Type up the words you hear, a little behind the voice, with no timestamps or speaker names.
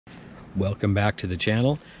Welcome back to the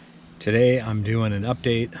channel. Today I'm doing an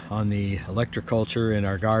update on the electroculture in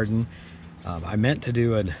our garden. I meant to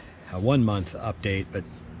do a 1 month update, but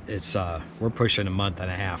it's we're pushing a month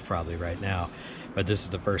and a half probably right now. But this is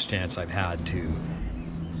the first chance I've had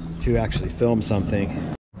to actually film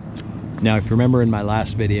something. Now, if you remember in my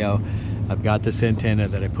last video, I've got this antenna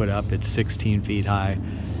that I put up. It's 16 feet high.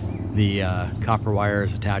 The copper wire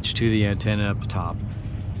is attached to the antenna up top.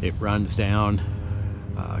 It runs down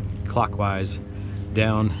clockwise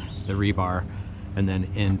down the rebar and then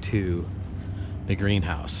into the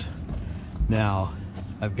greenhouse. Now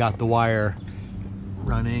I've got the wire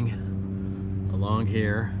running along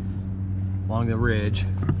here, along the ridge,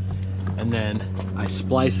 and then I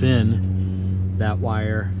splice in that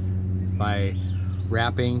wire by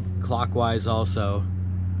wrapping clockwise also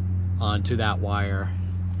onto that wire.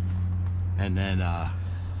 And then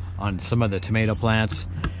on some of the tomato plants,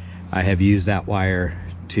 I have used that wire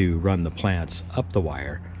to run the plants up the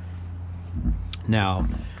wire. Now,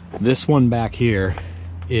 this one back here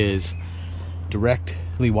is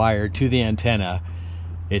directly wired to the antenna.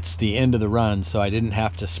 It's the end of the run, so I didn't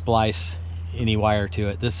have to splice any wire to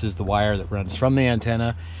it. This is the wire that runs from the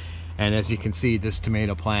antenna, and as you can see, this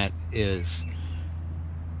tomato plant is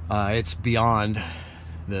it's beyond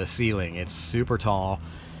the ceiling. It's super tall,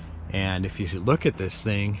 and if you look at this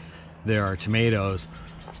thing, there are tomatoes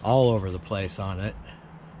all over the place on it.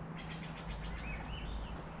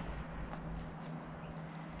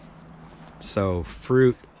 So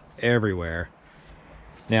fruit everywhere.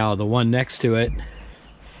 Now the one next to it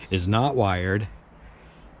is not wired.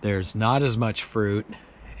 There's not as much fruit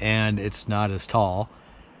and it's not as tall.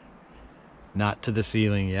 Not to the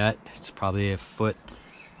ceiling yet. It's probably a foot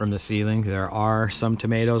from the ceiling. There are some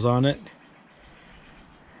tomatoes on it,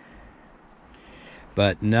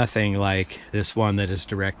 but nothing like this one that is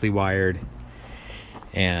directly wired,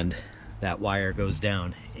 and that wire goes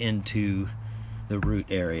down into the root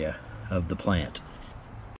area of the plant.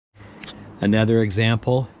 Another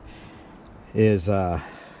example is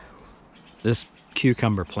this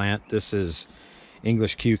cucumber plant. This is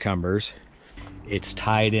English cucumbers. It's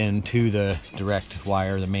tied into the direct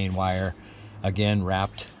wire, the main wire, again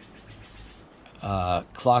wrapped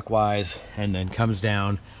clockwise, and then comes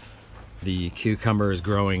down. The cucumber is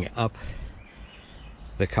growing up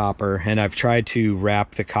the copper, and I've tried to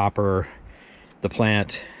wrap the copper, the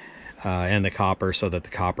plant and the copper, so that the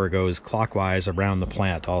copper goes clockwise around the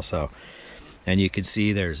plant also. And you can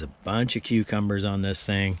see there's a bunch of cucumbers on this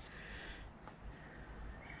thing.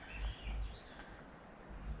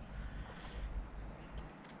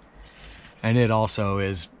 And it also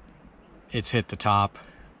is, it's hit the top.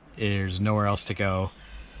 There's nowhere else to go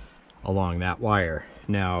along that wire.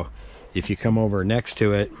 Now, if you come over next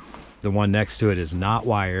to it, the one next to it is not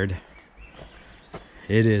wired.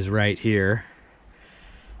 It is right here.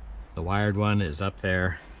 The wired one is up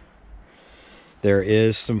there. There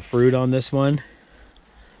is some fruit on this one,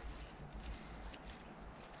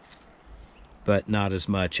 but not as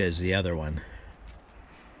much as the other one.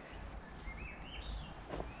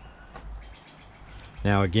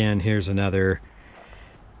 Now again, here's another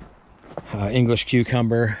English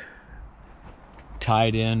cucumber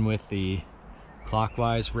tied in with the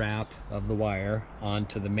clockwise wrap of the wire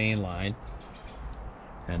onto the main line,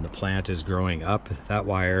 and the plant is growing up that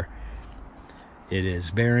wire. It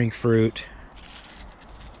is bearing fruit.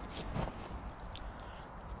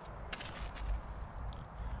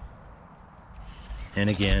 And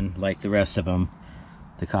again, like the rest of them,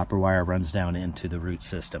 the copper wire runs down into the root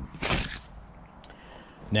system.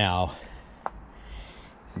 Now,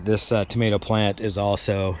 this tomato plant is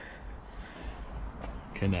also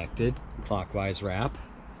connected, clockwise wrap,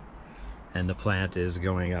 and the plant is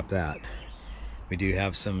going up that. We do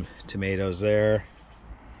have some tomatoes there,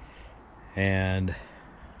 and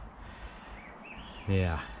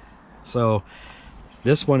yeah, so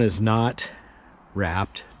this one is not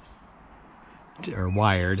wrapped or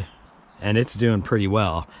wired, and it's doing pretty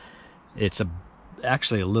well. It's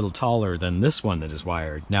actually a little taller than this one that is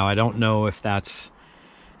wired. Now I don't know if this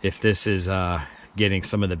is getting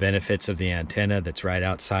some of the benefits of the antenna that's right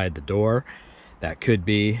outside the door. That could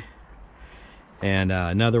be. And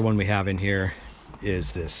another one we have in here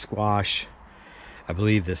is this squash. I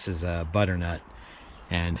believe this is a butternut,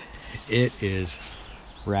 and it is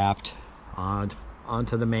wrapped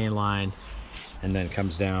onto the main line and then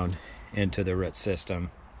comes down into the root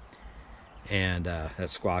system. And that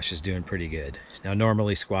squash is doing pretty good. Now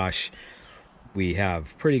normally squash, we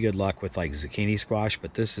have pretty good luck with like zucchini squash,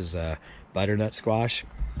 but this is a butternut squash,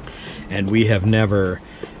 and we have never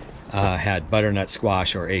had butternut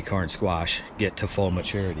squash or acorn squash get to full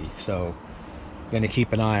maturity. So going to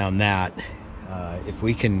keep an eye on that. If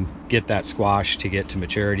we can get that squash to get to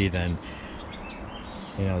maturity, then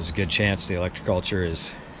you know there's a good chance the Electroculture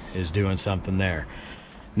is doing something there.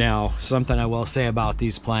 Now, something I will say about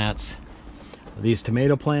these plants, these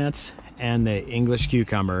tomato plants and the English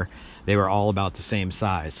cucumber, they were all about the same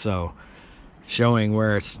size. So showing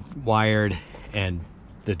where it's wired and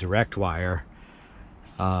the direct wire,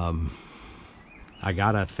 I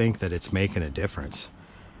gotta think that it's making a difference.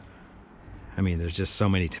 I mean, there's just so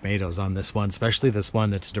many tomatoes on this one, especially this one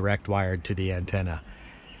that's direct wired to the antenna.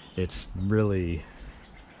 It's really,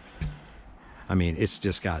 I mean, it's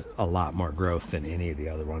just got a lot more growth than any of the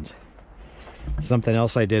other ones. Something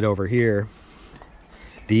else I did over here,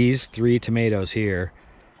 these 3 tomatoes here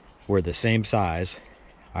were the same size.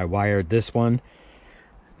 I wired this one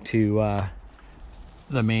to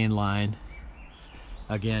the main line.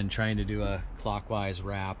 Again, trying to do a clockwise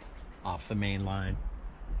wrap off the main line.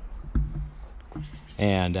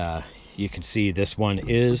 And you can see this one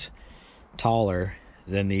is taller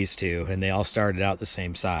than these two, and they all started out the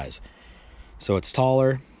same size. So it's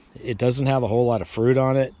taller. It doesn't have a whole lot of fruit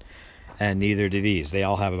on it, and neither do these. They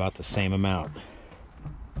all have about the same amount.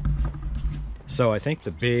 So I think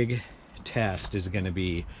the big test is going to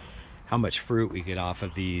be how much fruit we get off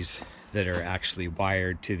of these that are actually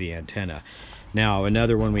wired to the antenna. Now,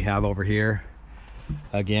 another one we have over here,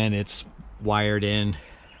 again, it's wired in,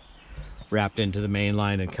 wrapped into the main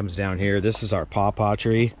line, and comes down here. This is our pawpaw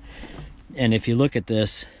tree, and if you look at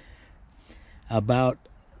this, about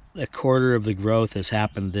a quarter of the growth has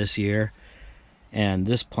happened this year, and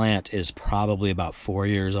this plant is probably about 4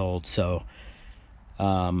 years old. So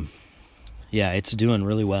yeah, it's doing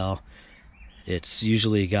really well. It's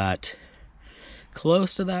usually got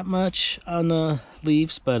close to that much on the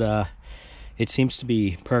leaves, but it seems to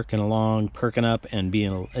be perking up, and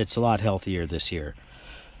it's a lot healthier this year.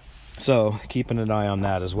 So keeping an eye on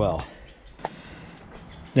that as well.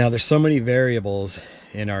 Now, there's so many variables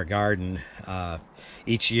in our garden.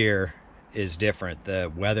 Each year is different.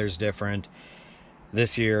 The weather's different.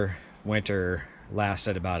 This year, winter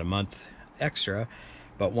lasted about a month extra,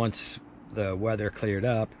 but once the weather cleared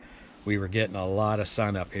up, we were getting a lot of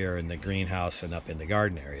sun up here in the greenhouse and up in the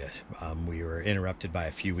garden area. We were interrupted by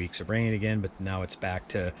a few weeks of rain again, but now it's back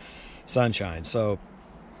to sunshine. So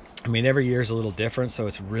I mean, every year is a little different, so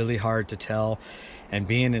it's really hard to tell. And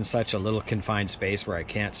being in such a little confined space where I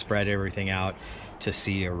can't spread everything out to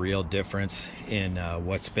see a real difference in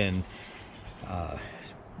what's been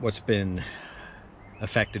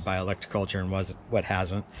affected by Electroculture and what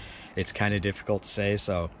hasn't, it's kind of difficult to say.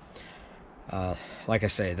 So like I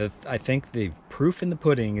say, I think the proof in the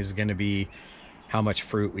pudding is going to be how much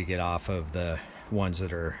fruit we get off of the ones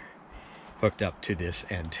that are hooked up to this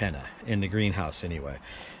antenna in the greenhouse anyway.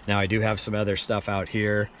 Now, I do have some other stuff out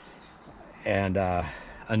here, and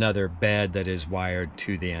another bed that is wired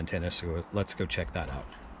to the antenna, so let's go check that out.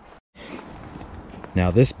 Now,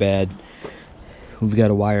 this bed, we've got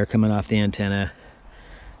a wire coming off the antenna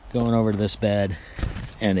going over to this bed,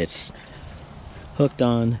 and it's hooked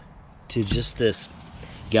on to just this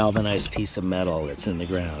galvanized piece of metal that's in the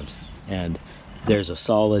ground, and there's a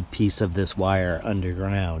solid piece of this wire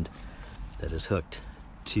underground that is hooked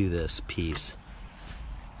to this piece.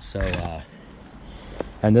 So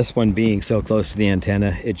and this one being so close to the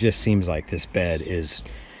antenna, it just seems like this bed is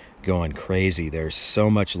going crazy. There's so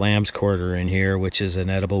much lamb's quarter in here, which is an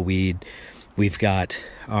edible weed. We've got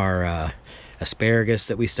our asparagus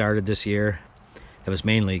that we started this year. That was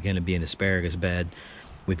mainly going to be an asparagus bed.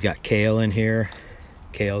 We've got kale in here.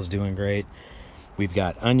 Kale's doing great. We've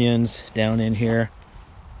got onions down in here.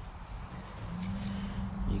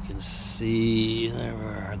 You can see there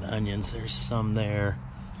are the onions. There's some there.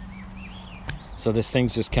 So this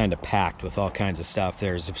thing's just kind of packed with all kinds of stuff.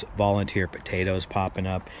 There's volunteer potatoes popping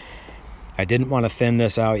up. I didn't want to thin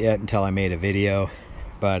this out yet until I made a video,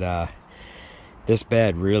 but this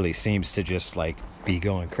bed really seems to just like be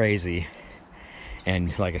going crazy.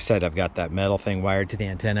 And like I said, I've got that metal thing wired to the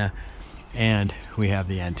antenna, and we have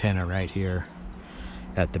the antenna right here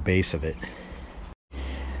at the base of it.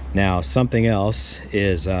 Now, something else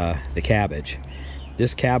is the cabbage.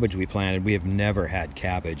 This cabbage we planted, we have never had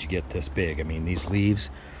cabbage get this big. I mean, these leaves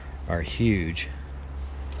are huge.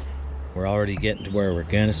 We're already getting to where we're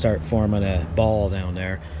gonna start forming a ball down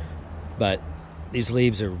there, but these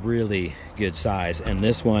leaves are really good size. And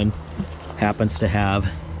this one happens to have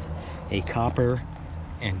a copper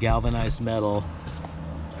and galvanized metal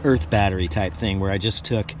earth battery type thing, where I just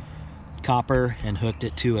took copper and hooked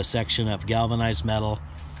it to a section of galvanized metal,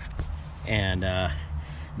 and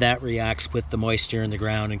that reacts with the moisture in the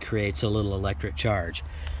ground and creates a little electric charge.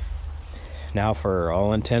 now for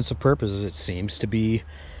all intents and purposes, it seems to be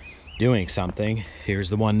doing something. Here's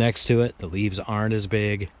the one next to it. The leaves aren't as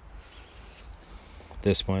big.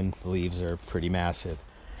 This one, the leaves are pretty massive.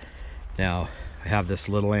 Now, I have this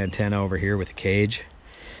little antenna over here with a cage.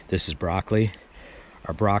 This is broccoli.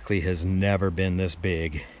 Our broccoli has never been this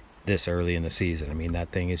big this early in the season. I mean,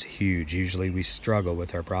 that thing is huge. Usually we struggle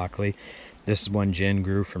with our broccoli. This is one Jen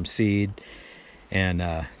grew from seed, and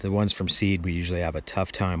the ones from seed we usually have a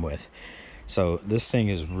tough time with. So this thing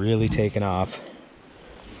is really taken off.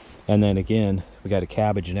 And then again, we got a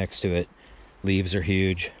cabbage next to it. Leaves are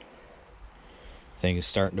huge. Thing is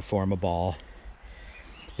starting to form a ball.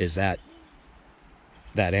 Is that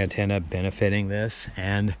antenna benefiting this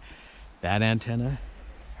and that antenna?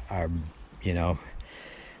 You know,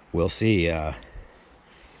 we'll see.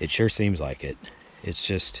 It sure seems like it. It's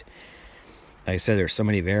just, like I said, there's so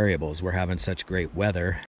many variables. We're having such great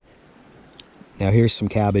weather. Now here's some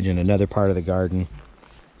cabbage in another part of the garden.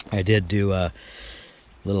 I did do a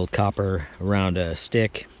little copper around a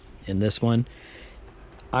stick in this one.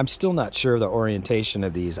 I'm still not sure of the orientation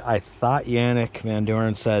of these. I thought Yannick Van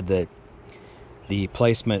Doorne said that the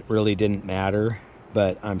placement really didn't matter,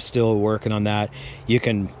 but I'm still working on that. You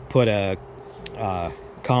can put a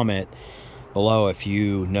comment below if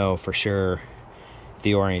you know for sure if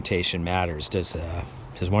the orientation matters. Does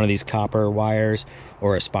one of these copper wires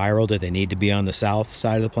or a spiral, do they need to be on the south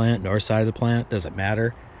side of the plant, north side of the plant? Does it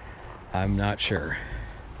matter? I'm not sure.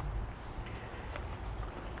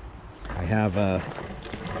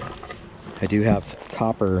 I do have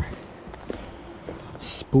copper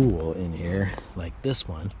spool in here, like this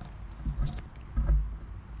one.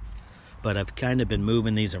 But I've kind of been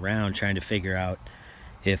moving these around, trying to figure out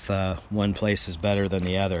if one place is better than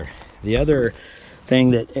the other. The other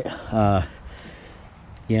thing that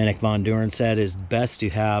Yannick Van Doorne said is best to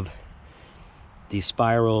have these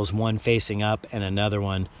spirals, one facing up and another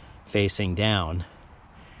one facing down.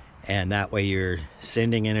 And that way you're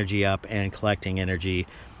sending energy up and collecting energy.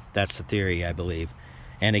 That's the theory, I believe.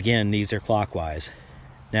 And again, these are clockwise.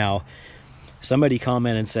 Now, somebody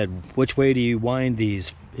commented and said, which way do you wind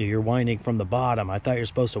these? You're winding from the bottom. I thought you're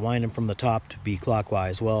supposed to wind them from the top to be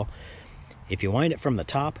clockwise. Well, if you wind it from the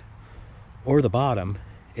top or the bottom,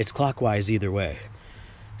 it's clockwise either way.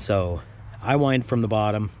 So I wind from the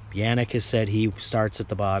bottom. Yannick has said he starts at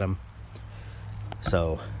the bottom.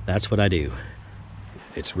 So that's what I do.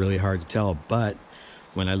 It's really hard to tell, but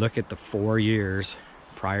when I look at the 4 years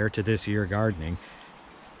prior to this year gardening,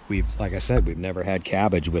 like I said, we've never had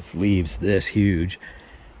cabbage with leaves this huge.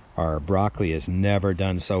 Our broccoli has never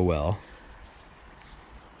done so well.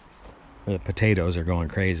 The potatoes are going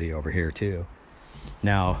crazy over here too.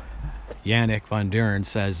 Now, Yannick Van Doorne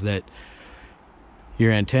says that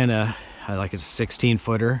your antenna, like it's a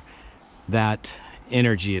 16-footer, that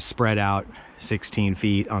energy is spread out 16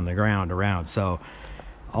 feet on the ground around. So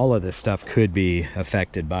all of this stuff could be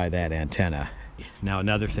affected by that antenna. Now,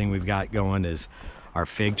 another thing we've got going is our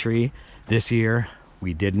fig tree. This year,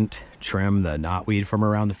 we didn't trim the knotweed from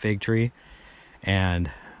around the fig tree, and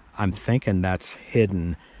I'm thinking that's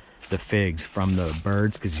hidden the figs from the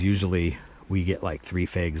birds, because usually we get like 3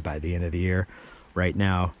 figs by the end of the year. Right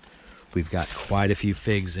now, we've got quite a few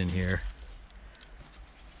figs in here,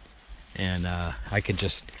 and I could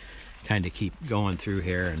just kind of keep going through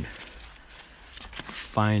here and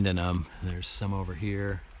finding them. There's some over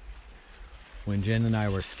here. When Jen and I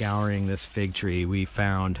were scouring this fig tree, we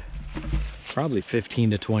found probably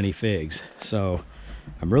 15 to 20 figs. So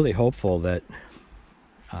I'm really hopeful that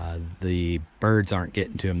the birds aren't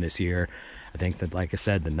getting to them this year. I think that, like I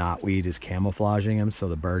said, the knotweed is camouflaging them so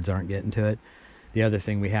the birds aren't getting to it. The other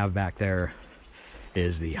thing we have back there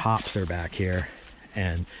is the hops are back here,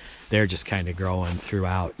 and they're just kind of growing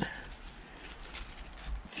throughout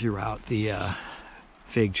the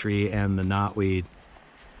fig tree and the knotweed.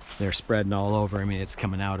 They're spreading all over. I mean, it's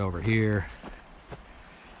coming out over here,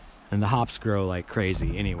 and the hops grow like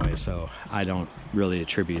crazy anyway, so I don't really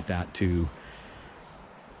attribute that to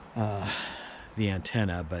the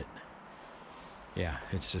antenna, but yeah,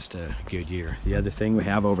 it's just a good year. The other thing we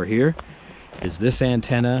have over here is this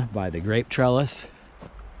antenna by the grape trellis,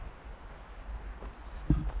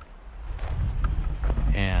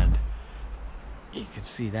 and you can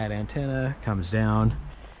see that antenna comes down.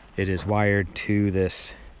 It is wired to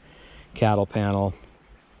this cattle panel,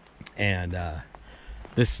 and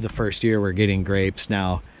this is the first year we're getting grapes.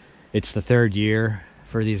 Now, it's the 3rd year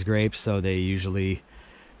for these grapes, so they usually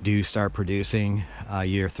do start producing.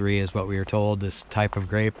 Year 3 is what we were told, this type of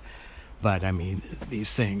grape. But I mean,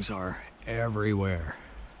 these things are everywhere.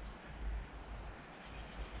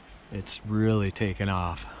 It's really taken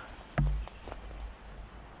off.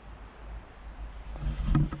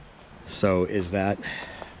 So is that,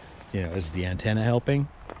 you know, is the antenna helping?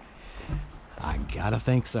 I gotta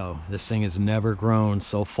think so. This thing has never grown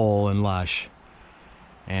so full and lush.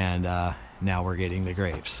 And now we're getting the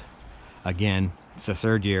grapes. Again, it's the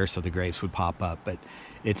third year, so the grapes would pop up, but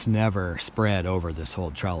it's never spread over this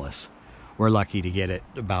whole trellis. We're lucky to get it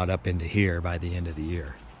about up into here by the end of the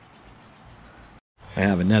year. I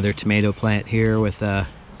have another tomato plant here with a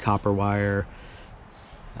copper wire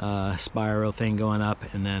spiral thing going up,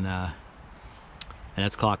 and then and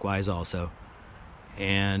it's clockwise also.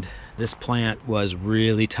 And this plant was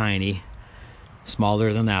really tiny,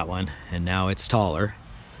 smaller than that one, and now it's taller.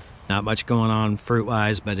 Not much going on fruit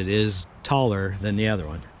wise, but it is taller than the other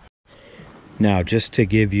one. Now, just to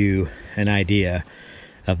give you an idea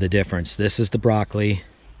of the difference, this is the broccoli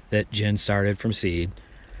that Jen started from seed,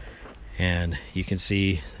 and you can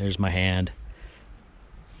see there's my hand.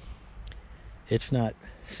 It's not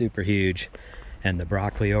super huge. And the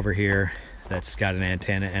broccoli over here that's got an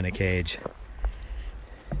antenna and a cage,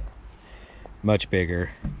 much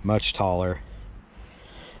bigger, much taller.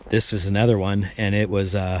 This was another one, and it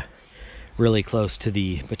was really close to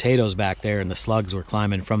the potatoes back there, and the slugs were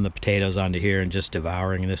climbing from the potatoes onto here and just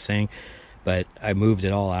devouring this thing. But I moved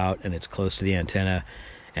it all out, and it's close to the antenna,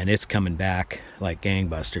 and it's coming back like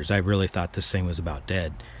gangbusters. I really thought this thing was about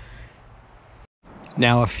dead.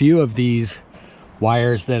 Now, a few of these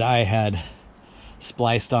wires that I had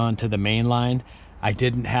spliced onto the main line, I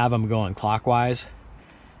didn't have them going clockwise,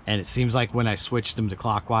 and it seems like when I switched them to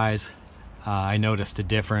clockwise, I noticed a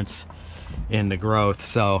difference in the growth.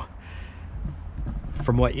 So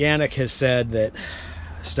from what Yannick has said, that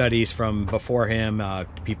studies from before him,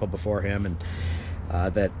 people before him,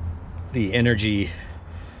 and that the energy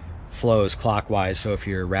flows clockwise. So if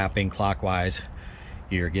you're wrapping clockwise,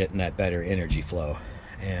 you're getting that better energy flow,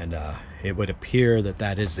 and it would appear that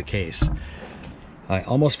that is the case. I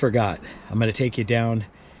almost forgot. I'm going to take you down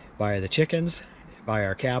by the chickens, by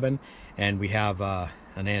our cabin, and we have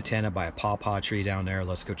an antenna by a pawpaw tree down there.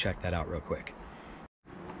 Let's go check that out real quick.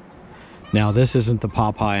 Now, this isn't the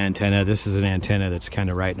pawpaw antenna. This is an antenna that's kind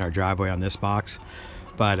of right in our driveway on this box,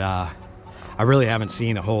 but I really haven't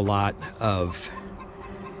seen a whole lot of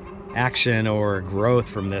action or growth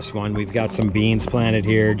from this one. We've got some beans planted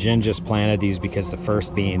here. Jen just planted these because the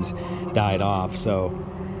first beans died off. So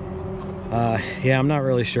yeah, I'm not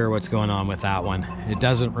really sure what's going on with that one. It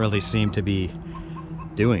doesn't really seem to be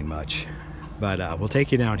doing much, but we'll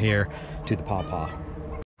take you down here to the pawpaw.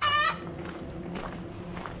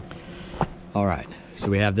 All right, so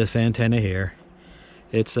we have this antenna here.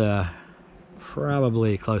 It's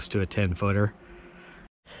probably close to a 10-footer.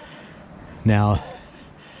 Now,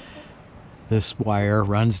 this wire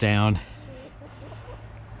runs down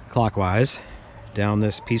clockwise down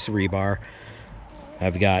this piece of rebar.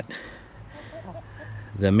 I've got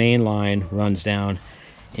the main line runs down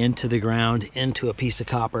into the ground, into a piece of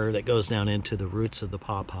copper that goes down into the roots of the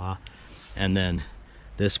pawpaw, and then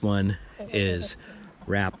this one is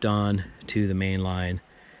wrapped on to the main line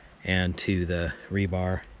and to the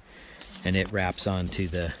rebar, and it wraps onto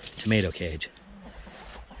the tomato cage.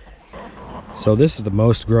 So this is the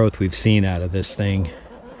most growth we've seen out of this thing.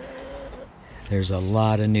 There's a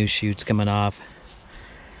lot of new shoots coming off,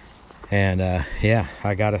 and yeah,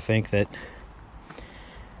 I gotta think that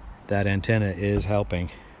that antenna is helping.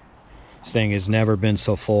 This thing has never been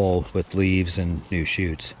so full with leaves and new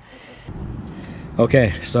shoots.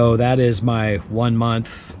 Okay, so that is my 1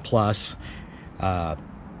 month plus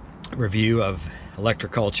review of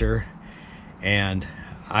Electroculture, and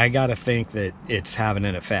I gotta think that it's having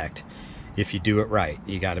an effect. If you do it right,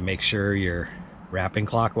 you got to make sure you're wrapping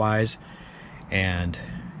clockwise and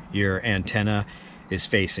your antenna is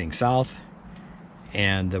facing south,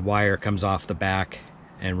 and the wire comes off the back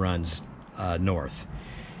and runs north.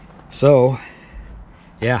 So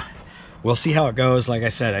yeah, we'll see how it goes. Like I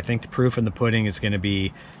said, I think the proof in the pudding is going to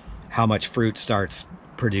be how much fruit starts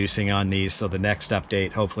producing on these. So the next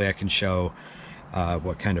update, hopefully I can show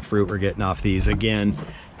what kind of fruit we're getting off these. Again,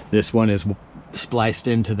 this one is spliced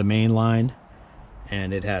into the main line,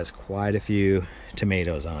 and it has quite a few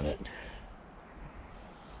tomatoes on it.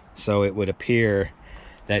 So it would appear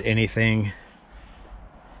that anything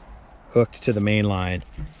hooked to the main line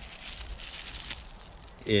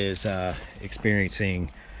is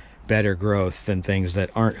experiencing better growth than things that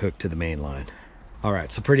aren't hooked to the main line. All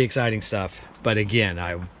right, so pretty exciting stuff. But again,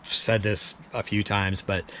 I've said this a few times,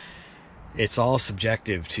 but it's all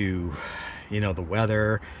subjective to, you know, the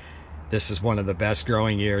weather. This is one of the best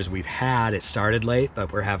growing years we've had. It started late,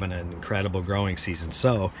 but we're having an incredible growing season.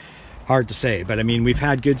 So hard to say, but I mean, we've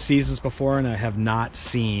had good seasons before, and I have not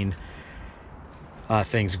seen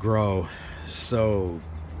things grow so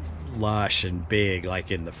lush and big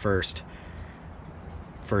like in the first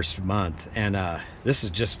month. And this is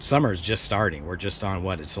just, summer is just starting. We're just on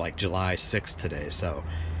what, it's like July 6th today, so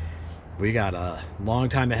we got a long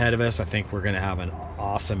time ahead of us. I think we're gonna have an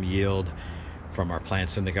awesome yield from our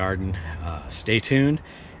plants in the garden. Stay tuned,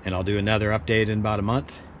 and I'll do another update in about a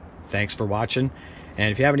month. Thanks for watching,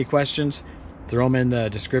 and if you have any questions, throw them in the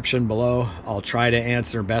description below. I'll try to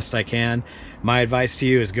answer best I can. My advice to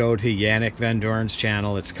you is go to Yannick Van Doorne's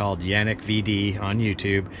channel. It's called Yannick VD on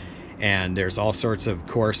YouTube, and there's all sorts of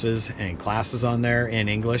courses and classes on there in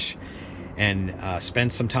English, and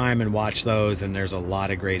spend some time and watch those, and there's a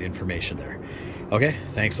lot of great information there. Okay,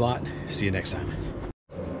 thanks a lot. See you next time.